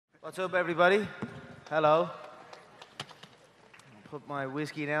What's up, everybody? Hello. Put my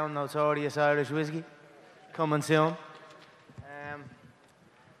whiskey down, notorious Irish whiskey. Coming soon.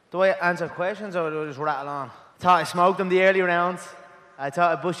 Do I answer questions or do I just rattle on? Thought I smoked them the early rounds. I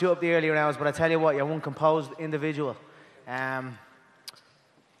thought I bushed you up the early rounds, but I tell you what, you're one composed individual.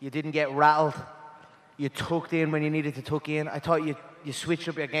 You didn't get rattled. You tucked in when you needed to tuck in. I thought you switched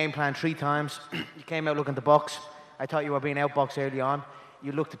up your game plan 3 times. You came out looking to box. I thought you were being outboxed early on.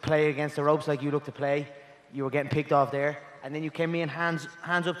 You looked to play against the ropes like you looked to play. You were getting picked off there. And then you came in, hands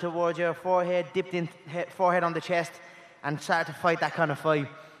up towards your forehead, dipped in, forehead on the chest, and started to fight that kind of fight.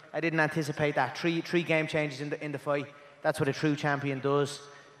 I didn't anticipate that. Three game changes in the fight. That's what a true champion does.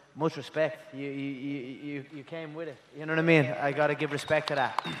 Much respect. You came with it. You know what I mean? I got to give respect to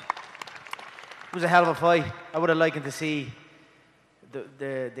that. It was a hell of a fight. I would have liked to see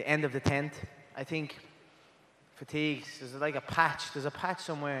the end of the 10th. I think fatigues, there's like a patch. There's a patch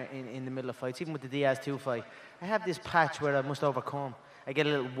somewhere in the middle of fights, even with the Diaz 2 fight. I have this patch where I must overcome. I get a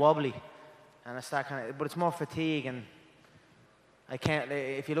little wobbly, and I start kind of, but it's more fatigue, and I can't,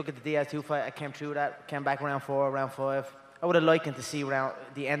 if you look at the Diaz 2 fight, I came through that, came back round 4, round 5. I would have liked to see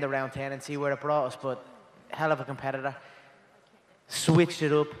the end of round 10 and see where it brought us, but hell of a competitor. Switched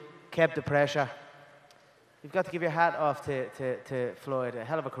it up, kept the pressure. You've got to give your hat off to Floyd. A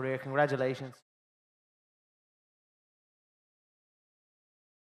hell of a career. Congratulations.